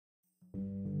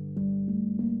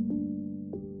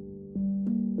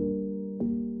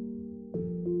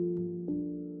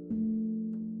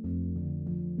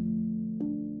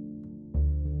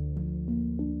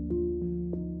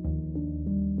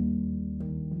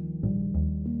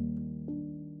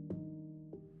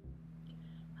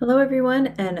Hello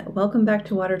everyone and welcome back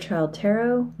to Water Child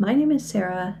Tarot. My name is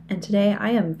Sarah and today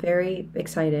I am very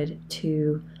excited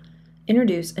to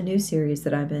introduce a new series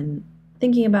that I've been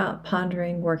thinking about,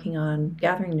 pondering, working on,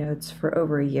 gathering notes for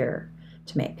over a year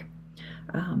to make.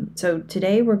 So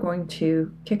today we're going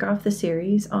to kick off the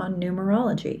series on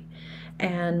numerology,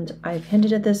 and I've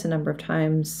hinted at this a number of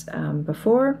times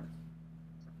before,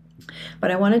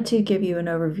 but I wanted to give you an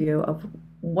overview of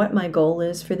what my goal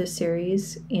is for this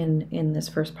series in this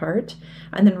first part,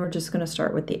 and then we're just going to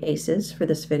start with the aces for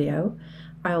this video.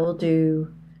 I will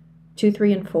do 2,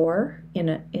 3, and 4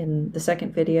 in the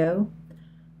second video,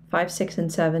 5, 6,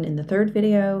 and 7 in the third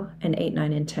video, and 8,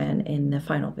 9, and 10 in the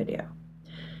final video.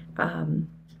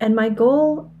 And my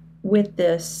goal with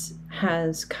this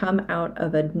has come out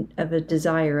of a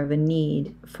desire, of a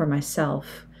need for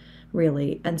myself,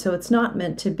 really. And so it's not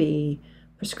meant to be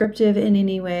prescriptive in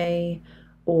any way,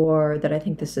 or that I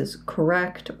think this is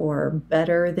correct or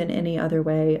better than any other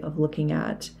way of looking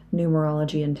at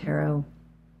numerology and tarot.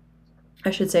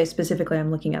 I should say specifically I'm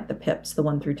looking at the pips, the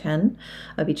 1 through 10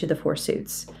 of each of the 4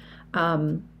 suits.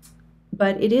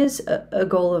 But it is a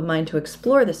goal of mine to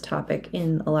explore this topic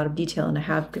in a lot of detail, and I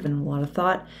have given a lot of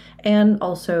thought, and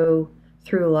also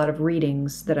through a lot of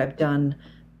readings that I've done,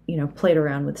 played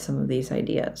around with some of these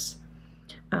ideas.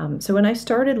 So when I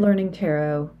started learning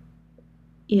tarot,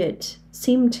 it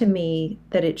seemed to me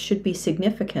that it should be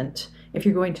significant, if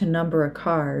you're going to number a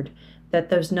card, that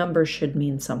those numbers should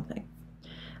mean something.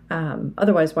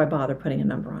 Otherwise, why bother putting a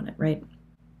number on it, right?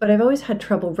 But I've always had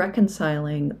trouble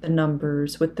reconciling the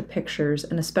numbers with the pictures,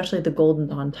 and especially the Golden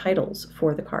Dawn titles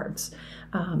for the cards.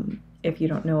 If you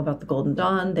don't know about the Golden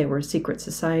Dawn, they were a secret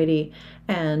society,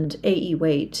 and A.E.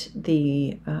 Waite,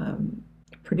 the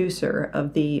producer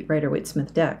of the Rider Waite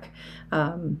Smith deck,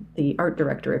 the art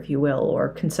director, if you will,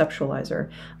 or conceptualizer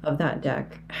of that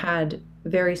deck, had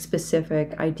very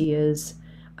specific ideas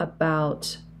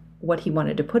about what he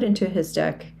wanted to put into his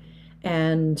deck,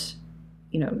 and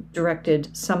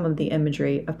directed some of the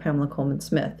imagery of Pamela Colman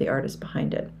Smith, the artist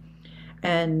behind it.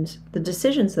 And the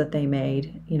decisions that they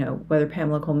made, whether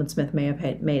Pamela Colman Smith may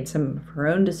have made some of her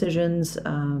own decisions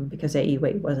because A.E.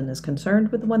 Waite wasn't as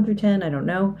concerned with the 1 through 10, I don't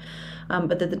know.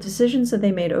 But the decisions that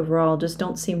they made overall just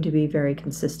don't seem to be very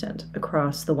consistent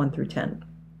across the 1 through 10.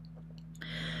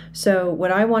 So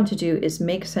what I want to do is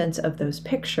make sense of those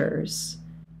pictures,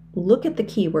 look at the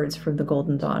keywords from the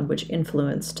Golden Dawn, which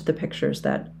influenced the pictures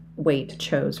that Waite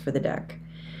chose for the deck,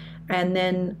 and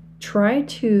then try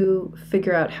to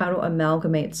figure out how to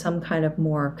amalgamate some kind of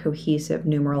more cohesive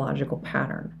numerological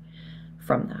pattern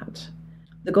from that.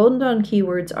 The Golden Dawn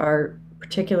keywords are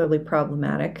particularly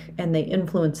problematic, and they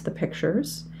influence the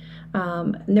pictures.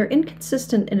 And they're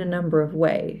inconsistent in a number of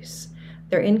ways.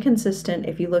 They're inconsistent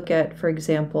if you look at, for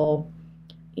example,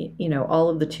 all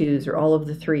of the 2s or all of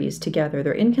the 3s together.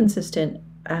 They're inconsistent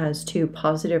as to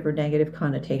positive or negative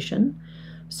connotation.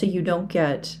 So you don't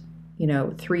get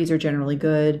 3s are generally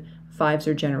good, 5s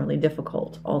are generally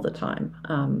difficult all the time.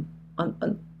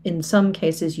 In some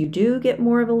cases, you do get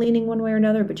more of a leaning one way or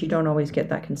another, but you don't always get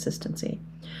that consistency.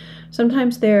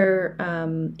 Sometimes they're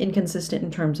inconsistent in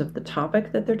terms of the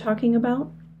topic that they're talking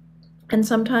about, and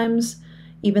sometimes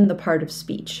even the part of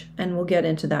speech. And we'll get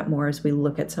into that more as we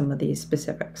look at some of these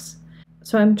specifics.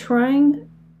 So I'm trying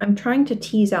to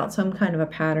tease out some kind of a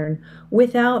pattern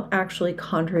without actually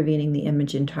contravening the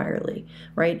image entirely,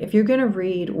 right? If you're going to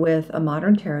read with a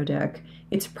modern tarot deck,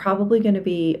 it's probably going to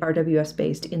be RWS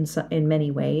based in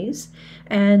many ways.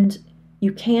 And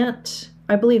you can't,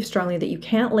 I believe strongly that you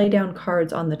can't lay down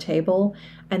cards on the table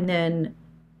and then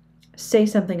say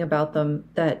something about them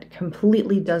that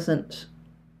completely doesn't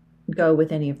go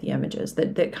with any of the images,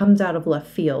 that comes out of left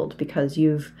field because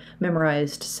you've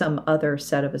memorized some other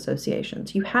set of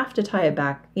associations. You have to tie it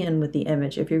back in with the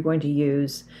image if you're going to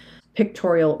use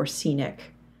pictorial or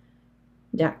scenic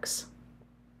decks.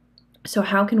 So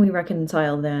how can we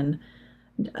reconcile then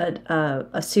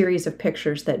a series of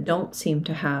pictures that don't seem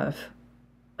to have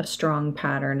a strong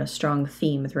pattern, a strong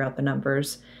theme throughout the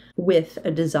numbers, with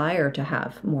a desire to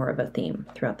have more of a theme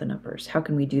throughout the numbers? How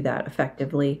can we do that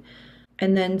effectively?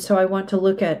 And then, so I want to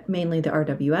look at mainly the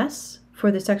RWS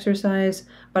for this exercise,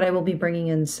 but I will be bringing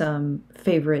in some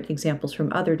favorite examples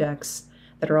from other decks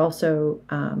that are also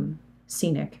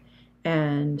scenic,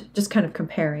 and just kind of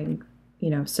comparing,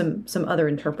 some other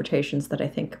interpretations that I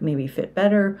think maybe fit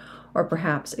better, or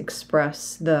perhaps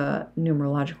express the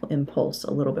numerological impulse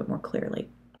a little bit more clearly.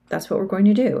 That's what we're going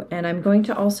to do. And I'm going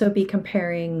to also be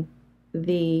comparing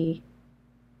the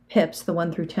pips, the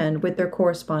 1 through 10, with their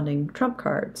corresponding trump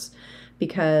cards,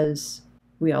 because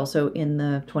we also, in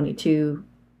the 22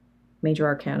 major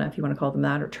arcana, if you want to call them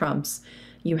that, or trumps,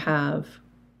 you have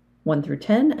 1 through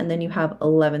 10, and then you have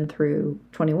 11 through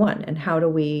 21. And how do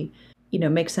we,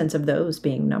 make sense of those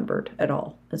being numbered at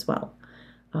all as well?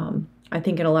 I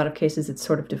think in a lot of cases it's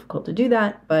sort of difficult to do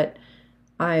that, but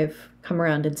I've come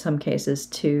around in some cases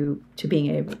to being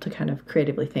able to kind of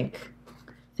creatively think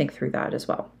through that as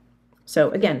well. So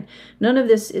again, none of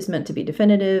this is meant to be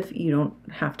definitive. You don't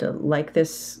have to like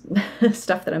this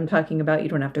stuff that I'm talking about. You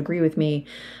don't have to agree with me.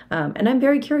 And I'm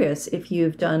very curious if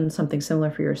you've done something similar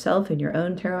for yourself in your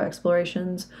own tarot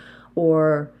explorations,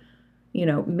 or,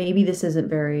 maybe this isn't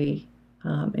very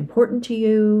important to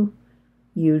you.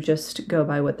 You just go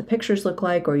by what the pictures look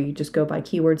like, or you just go by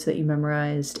keywords that you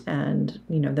memorized, and,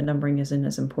 the numbering isn't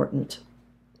as important.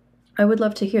 I would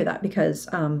love to hear that, because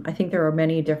I think there are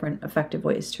many different effective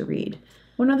ways to read.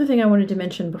 One other thing I wanted to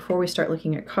mention before we start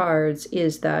looking at cards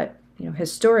is that,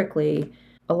 historically,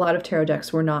 a lot of tarot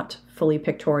decks were not fully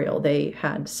pictorial. They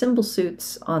had symbol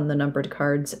suits on the numbered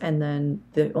cards, and then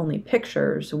the only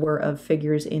pictures were of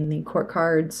figures in the court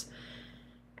cards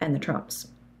and the trumps.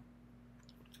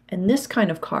 And this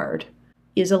kind of card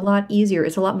is a lot easier,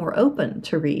 it's a lot more open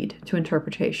to read, to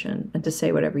interpretation, and to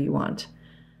say whatever you want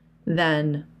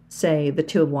than, say, the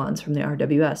Two of Wands from the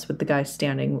RWS with the guy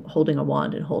standing holding a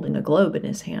wand and holding a globe in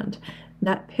his hand.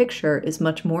 That picture is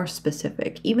much more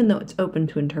specific, even though it's open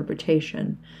to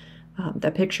interpretation.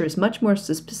 That picture is much more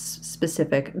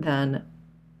specific than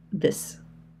this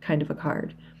kind of a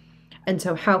card. And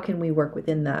so how can we work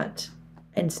within that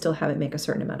and still have it make a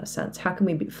certain amount of sense? How can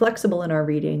we be flexible in our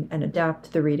reading and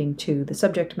adapt the reading to the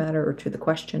subject matter or to the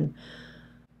question,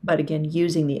 but again,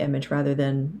 using the image rather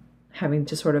than having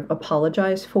to sort of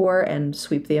apologize for and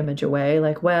sweep the image away,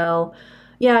 like, well,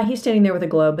 yeah, he's standing there with a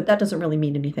globe, but that doesn't really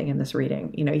mean anything in this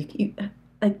reading.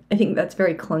 I think that's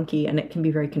very clunky, and it can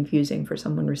be very confusing for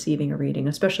someone receiving a reading,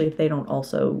 especially if they don't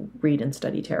also read and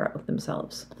study tarot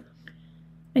themselves.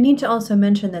 I need to also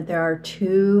mention that there are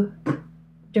two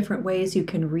different ways you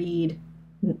can read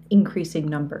increasing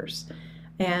numbers,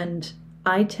 and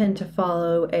I tend to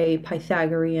follow a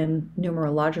Pythagorean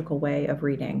numerological way of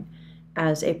reading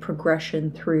as a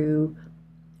progression through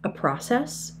a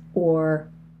process, or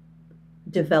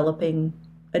developing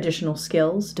additional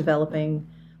skills, developing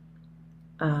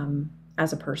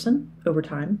as a person over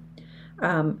time.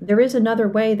 There is another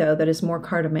way, though, that is more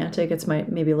cartomantic. It's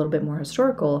maybe a little bit more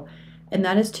historical, and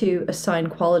that is to assign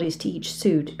qualities to each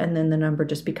suit, and then the number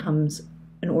just becomes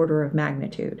an order of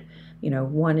magnitude.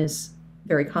 1 is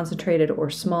very concentrated or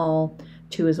small,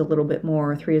 2 is a little bit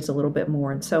more, 3 is a little bit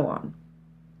more, and so on.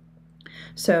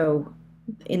 So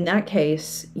in that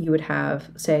case, you would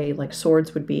have, say, like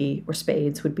swords would be, or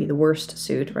spades would be the worst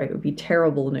suit, right? It would be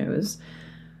terrible news.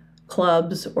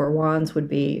 Clubs or wands would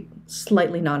be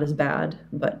slightly not as bad,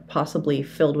 but possibly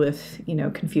filled with,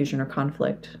 confusion or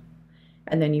conflict.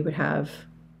 And then you would have,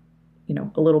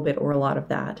 a little bit or a lot of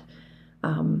that.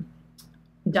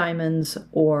 Diamonds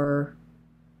or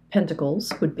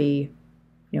pentacles would be,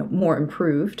 more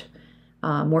improved,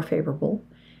 more favorable.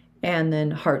 And then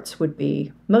hearts would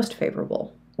be most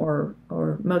favorable, or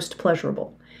most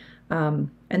pleasurable.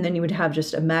 And then you would have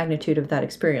just a magnitude of that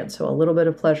experience. So a little bit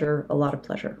of pleasure, a lot of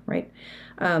pleasure, right?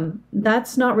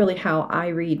 That's not really how I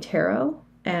read tarot,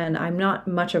 and I'm not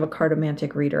much of a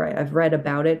cartomantic reader. I've read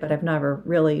about it, but I've never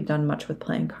really done much with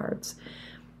playing cards.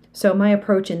 So my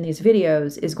approach in these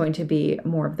videos is going to be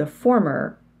more of the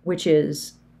former, which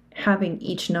is having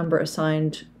each number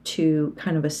assigned to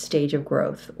kind of a stage of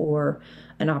growth, or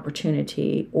an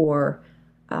opportunity, or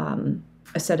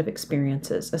a set of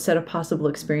experiences, a set of possible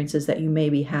experiences that you may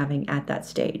be having at that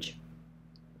stage.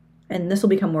 And this will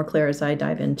become more clear as I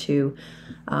dive into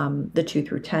the 2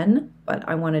 through 10, but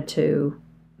I wanted to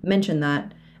mention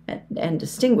that and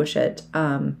distinguish it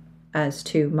as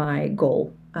to my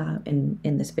goal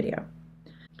in this video.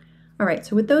 All right,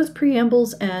 so with those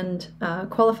preambles and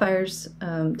qualifiers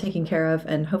taken care of,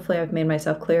 and hopefully I've made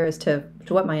myself clear as to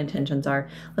what my intentions are,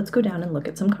 let's go down and look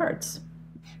at some cards.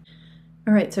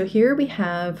 All right, so here we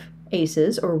have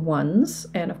aces or ones,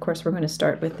 and of course we're going to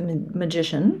start with the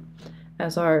magician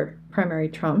as our primary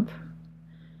trump,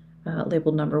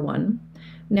 labeled number 1.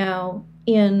 Now,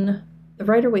 in the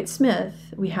Rider Waite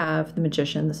Smith, we have the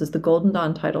magician. This is the Golden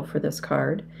Dawn title for this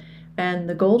card, and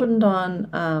the Golden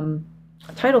Dawn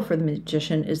title for the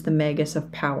magician is the Magus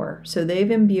of Power. So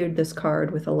they've imbued this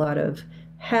card with a lot of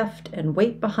heft and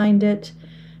weight behind it.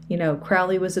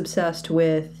 Crowley was obsessed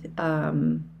with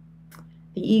the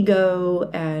ego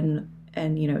and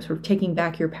sort of taking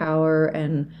back your power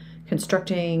and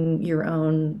constructing your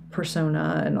own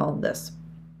persona and all of this.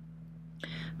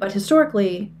 But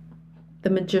historically, the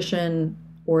magician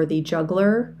or the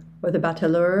juggler or the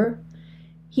bateleur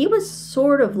he was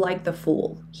sort of like the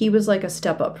fool. He was like a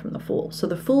step up from the fool. So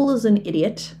the fool is an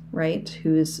idiot, right,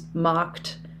 who is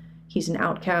mocked. He's an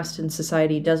outcast in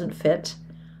society, doesn't fit.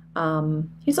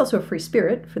 He's also a free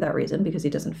spirit for that reason, because he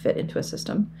doesn't fit into a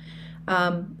system.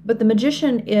 But the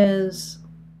magician is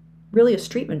really a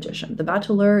street magician. The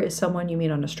bateleur is someone you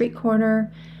meet on a street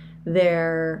corner.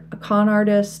 They're a con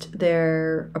artist,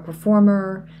 they're a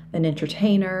performer, an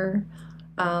entertainer,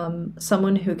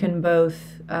 someone who can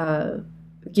both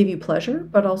give you pleasure,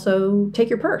 but also take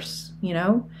your purse, you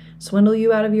know, swindle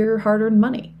you out of your hard-earned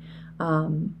money.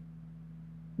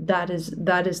 That is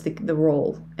the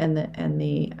role and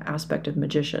the aspect of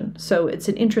magician. So it's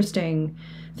an interesting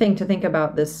thing to think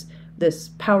about, this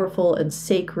powerful and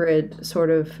sacred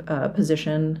sort of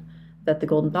position that the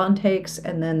Golden Dawn takes,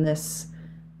 and then this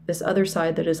other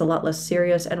side that is a lot less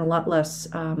serious and a lot less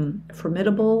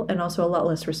formidable, and also a lot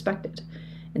less respected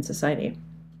in society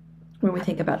when we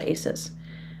think about aces.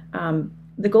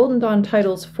 The Golden Dawn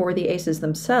titles for the aces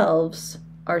themselves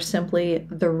are simply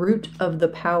the root of the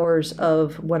powers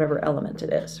of whatever element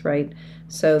it is, right?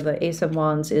 So the Ace of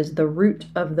Wands is the root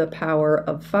of the power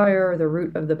of fire, the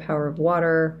root of the power of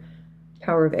water,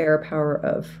 power of air, power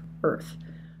of earth.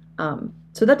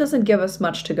 So that doesn't give us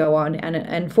much to go on,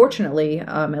 and fortunately,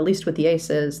 at least with the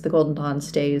aces, the Golden Dawn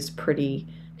stays pretty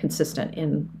consistent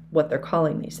in what they're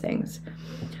calling these things.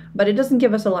 But it doesn't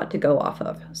give us a lot to go off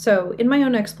of. So in my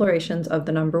own explorations of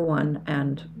the number one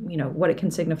and, you know, what it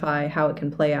can signify, how it can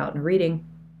play out in a reading,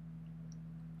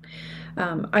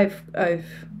 I've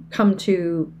come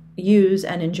to use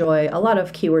and enjoy a lot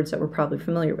of keywords that we're probably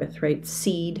familiar with, right?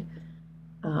 Seed,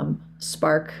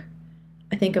 spark.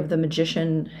 I think of the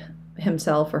magician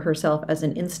himself or herself as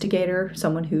an instigator,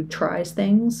 someone who tries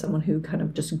things, someone who kind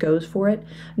of just goes for it,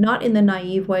 not in the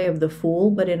naive way of the fool,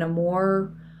 but in a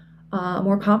more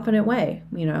confident way.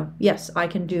 You know, yes, I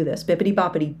can do this. Bippity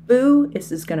boppity boo,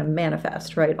 this is going to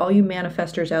manifest, right? All you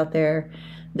manifestors out there,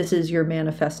 this is your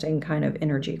manifesting kind of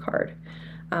energy card.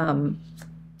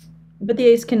 But the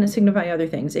ace can signify other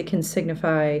things. It can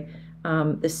signify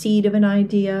the seed of an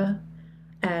idea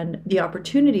and the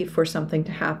opportunity for something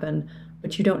to happen,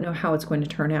 but you don't know how it's going to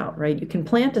turn out, right? You can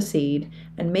plant a seed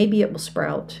and maybe it will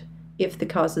sprout if the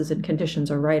causes and conditions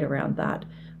are right around that.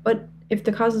 But if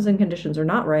the causes and conditions are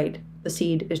not right, the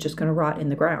seed is just going to rot in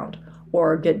the ground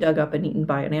or get dug up and eaten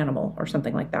by an animal or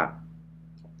something like that.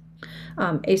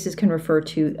 Aces can refer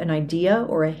to an idea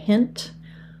or a hint,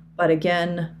 but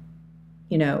again,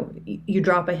 you know, you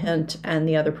drop a hint and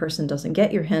the other person doesn't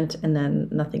get your hint and then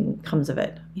nothing comes of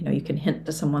it. You know, you can hint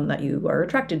to someone that you are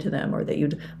attracted to them or that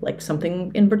you'd like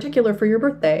something in particular for your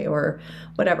birthday or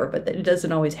whatever, but it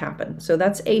doesn't always happen. So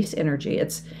that's ace energy.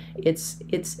 It's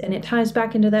and it ties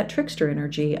back into that trickster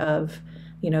energy of,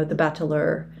 you know, the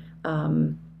bateleur,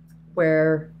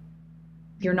 where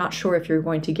you're not sure if you're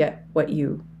going to get what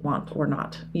you want or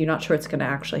not. You're not sure it's going to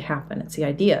actually happen. It's the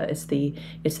idea. It's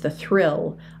the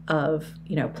thrill of,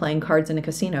 you know, playing cards in a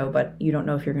casino, but you don't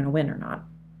know if you're going to win or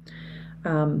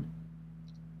not.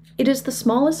 It is the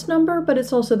smallest number, but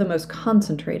it's also the most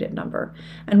concentrated number.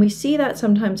 And we see that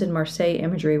sometimes in Marseille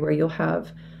imagery where you'll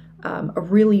have a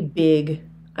really big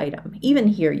item. Even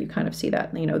here you kind of see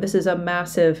that, you know, this is a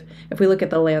massive, if we look at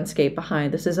the landscape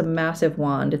behind, this is a massive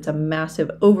wand, it's a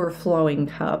massive overflowing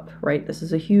cup, right? This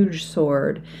is a huge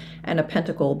sword and a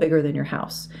pentacle bigger than your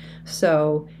house.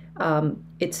 So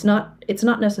it's not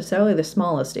necessarily the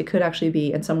smallest. It could actually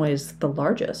be in some ways the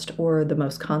largest or the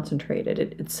most concentrated.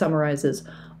 It summarizes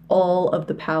all of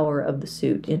the power of the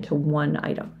suit into one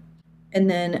item. And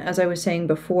then, as I was saying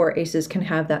before, aces can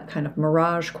have that kind of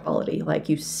mirage quality, like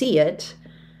you see it,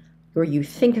 or you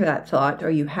think that thought, or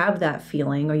you have that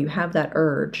feeling, or you have that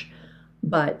urge,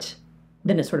 but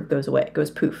then it sort of goes away. It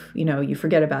goes poof. You know, you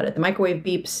forget about it. The microwave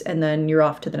beeps, and then you're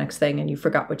off to the next thing, and you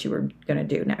forgot what you were going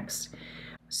to do next.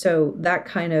 So that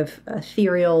kind of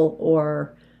ethereal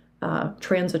or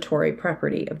transitory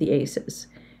property of the aces.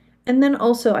 And then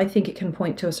also, I think it can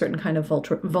point to a certain kind of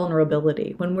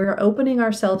vulnerability. When we're opening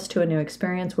ourselves to a new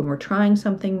experience, when we're trying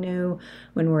something new,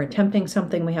 when we're attempting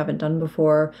something we haven't done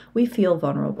before, we feel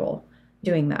vulnerable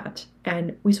doing that.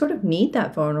 And we sort of need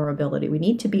that vulnerability. We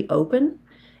need to be open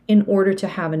in order to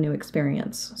have a new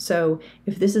experience. So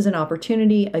if this is an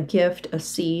opportunity, a gift, a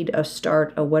seed, a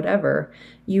start, a whatever,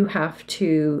 you have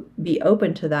to be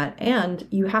open to that, and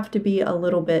you have to be a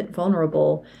little bit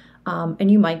vulnerable.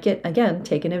 And you might get, again,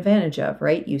 taken advantage of,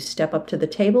 right? You step up to the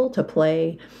table to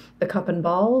play the cup and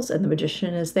balls, and the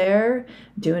magician is there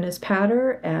doing his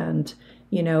patter and,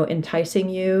 you know, enticing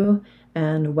you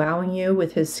and wowing you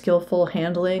with his skillful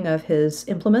handling of his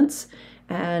implements.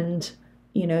 And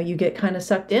you get kind of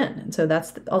sucked in. And so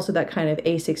that's also that kind of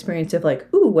ace experience of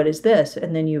like, ooh, what is this?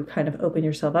 And then you kind of open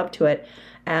yourself up to it.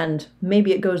 And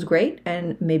maybe it goes great,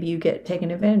 and maybe you get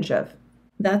taken advantage of.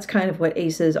 That's kind of what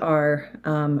aces are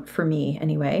for me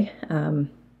anyway.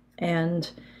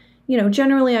 And,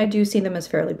 generally I do see them as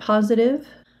fairly positive.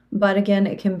 But again,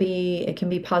 it can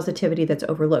be positivity that's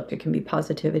overlooked. It can be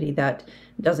positivity that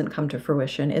doesn't come to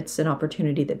fruition. It's an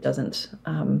opportunity that doesn't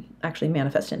actually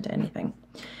manifest into anything.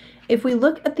 If we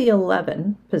look at the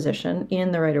 11 position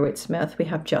in the Rider Waite Smith, we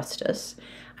have justice.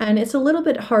 And it's a little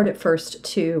bit hard at first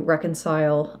to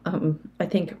reconcile. I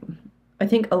think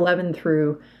 11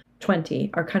 through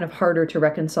 20 are kind of harder to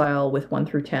reconcile with 1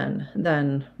 through 10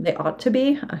 than they ought to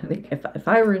be. I think if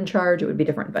I were in charge, it would be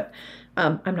different, but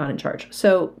I'm not in charge.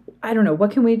 So I don't know,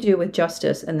 what can we do with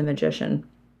justice and the magician?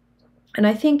 And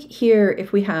I think here,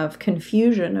 if we have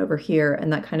confusion over here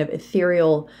and that kind of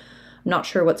ethereal, not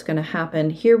sure what's going to happen,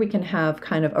 here we can have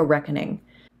kind of a reckoning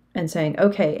and saying,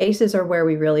 okay, aces are where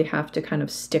we really have to kind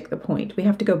of stick the point. We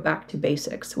have to go back to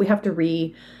basics. We have to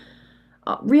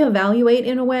reevaluate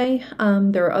in a way.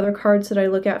 There are other cards that I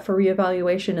look at for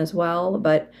reevaluation as well,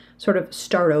 but sort of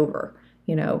start over,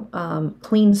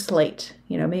 clean slate.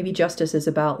 Maybe justice is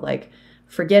about like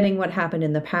forgetting what happened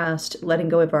in the past, letting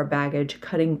go of our baggage,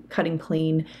 cutting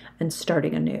clean, and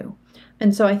starting anew.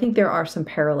 And so I think there are some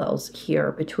parallels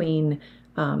here between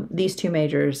these two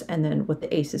majors and then what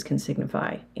the aces can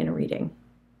signify in a reading.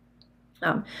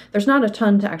 There's not a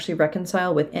ton to actually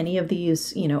reconcile with any of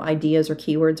these, ideas or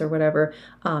keywords or whatever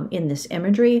in this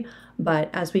imagery, but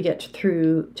as we get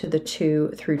through to the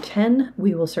 2 through 10,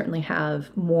 we will certainly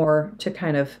have more to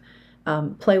kind of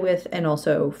play with and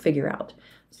also figure out.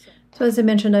 So as I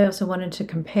mentioned, I also wanted to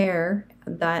compare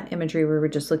that imagery we were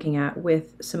just looking at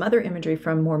with some other imagery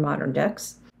from more modern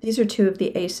decks. These are two of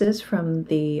the aces from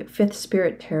the Fifth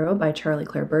Spirit Tarot by Charlie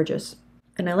Claire Burgess.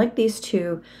 And I like these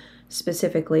two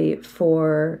specifically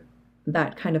for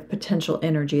that kind of potential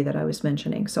energy that I was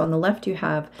mentioning. So on the left you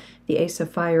have the Ace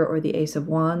of Fire or the Ace of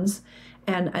Wands.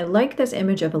 And I like this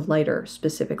image of a lighter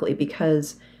specifically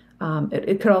because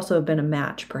it could also have been a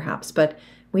match perhaps, but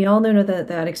we all know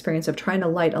that experience of trying to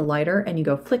light a lighter and you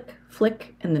go flick,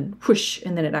 flick, and then whoosh,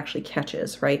 and then it actually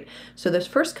catches, right? So those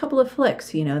first couple of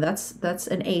flicks, that's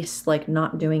an ace like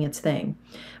not doing its thing.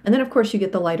 And then of course you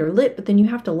get the lighter lit, but then you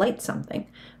have to light something.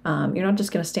 You're not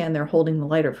just going to stand there holding the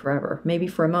lighter forever. Maybe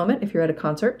for a moment if you're at a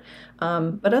concert,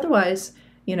 but otherwise,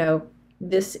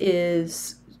 this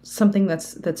is something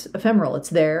that's ephemeral. It's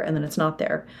there and then it's not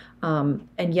there.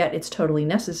 And yet it's totally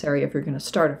necessary if you're going to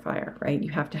start a fire, right?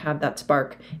 You have to have that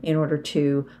spark in order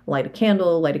to light a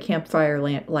candle, light a campfire,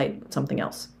 light something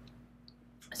else.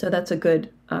 So that's a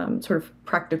good sort of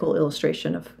practical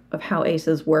illustration of how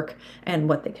aces work and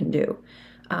what they can do.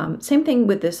 Same thing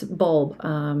with this bulb.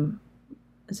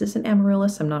 Is this an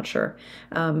amaryllis? I'm not sure.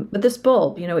 But this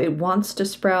bulb, it wants to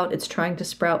sprout, it's trying to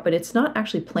sprout, but it's not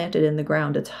actually planted in the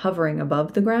ground. It's hovering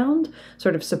above the ground,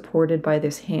 sort of supported by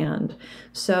this hand.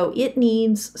 So it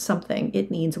needs something.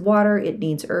 It needs water, it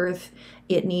needs earth,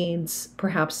 it needs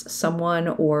perhaps someone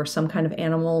or some kind of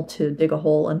animal to dig a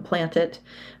hole and plant it.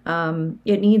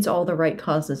 It needs all the right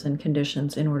causes and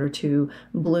conditions in order to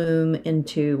bloom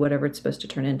into whatever it's supposed to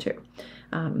turn into.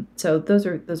 So those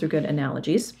are good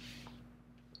analogies.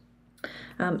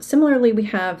 Similarly, we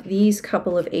have these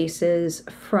couple of aces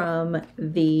from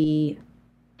the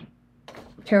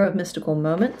Tarot of Mystical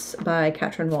Moments by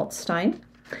Catrin Welz-Stein.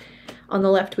 On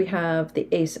the left, we have the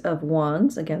Ace of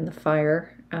Wands, again, the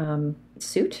fire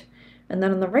suit. And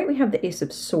then on the right, we have the Ace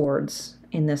of Swords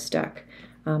in this deck.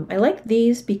 I like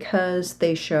these because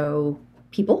they show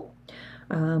people.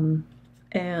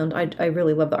 And I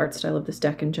really love the art style of this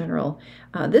deck in general.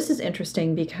 This is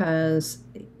interesting because,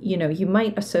 you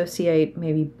might associate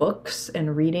maybe books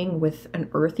and reading with an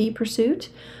earthy pursuit,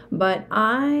 but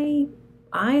I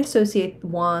associate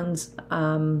wands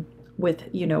with,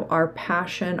 our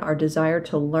passion, our desire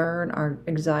to learn, our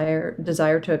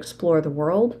desire to explore the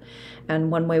world. And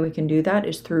one way we can do that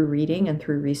is through reading and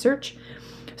through research.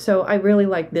 So I really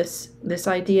like this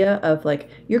idea of like,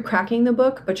 you're cracking the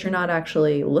book, but you're not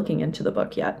actually looking into the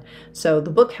book yet. So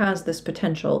the book has this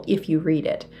potential if you read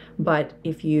it, but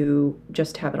if you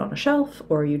just have it on a shelf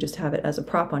or you just have it as a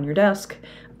prop on your desk,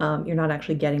 you're not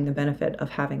actually getting the benefit of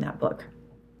having that book.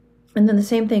 And then the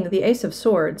same thing, the Ace of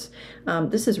Swords,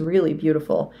 this is really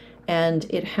beautiful. And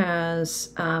it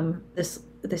has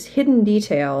this hidden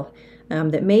detail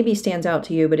that maybe stands out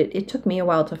to you, but it took me a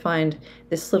while to find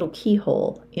this little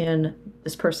keyhole in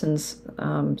this person's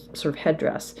sort of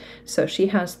headdress. So she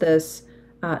has this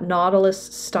Nautilus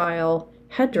style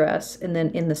headdress, and then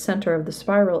in the center of the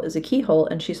spiral is a keyhole,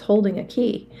 and she's holding a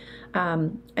key.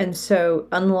 And so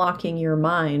unlocking your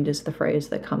mind is the phrase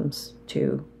that comes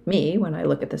to me when I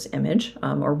look at this image,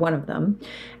 or one of them.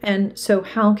 And so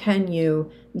how can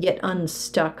you get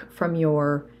unstuck from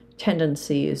your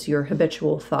tendencies, your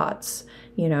habitual thoughts,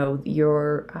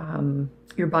 your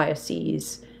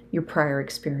biases, your prior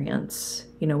experience?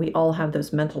 We all have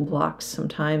those mental blocks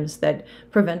sometimes that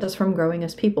prevent us from growing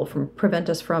as people, prevent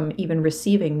us from even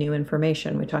receiving new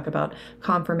information. We talk about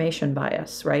confirmation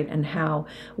bias, right? And how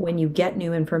when you get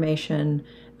new information,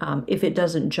 if it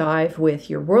doesn't jive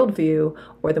with your worldview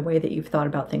or the way that you've thought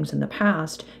about things in the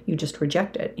past, you just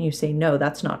reject it. And you say, no,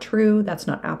 that's not true. That's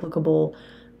not applicable.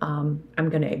 I'm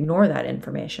going to ignore that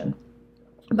information.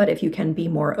 But if you can be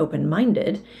more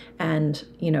open-minded and,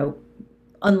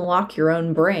 unlock your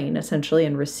own brain essentially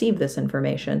and receive this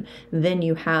information, then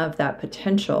you have that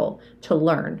potential to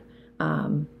learn,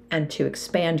 and to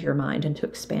expand your mind and to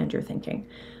expand your thinking.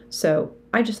 So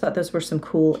I just thought those were some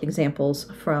cool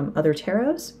examples from other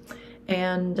tarots.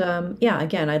 And yeah,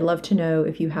 again, I'd love to know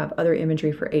if you have other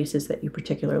imagery for aces that you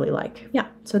particularly like. Yeah,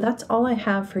 so that's all I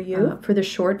have for you. For the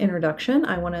short introduction,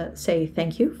 I want to say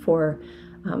thank you for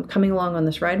coming along on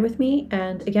this ride with me.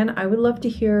 And again, I would love to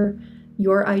hear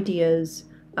your ideas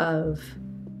of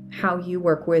how you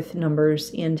work with numbers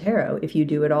in tarot, if you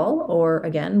do it all, or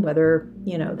again, whether,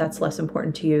 that's less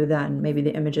important to you than maybe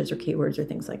the images or keywords or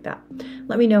things like that.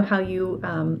 Let me know how you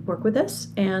work with this,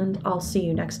 and I'll see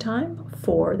you next time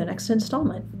for the next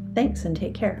installment. Thanks, and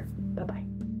take care.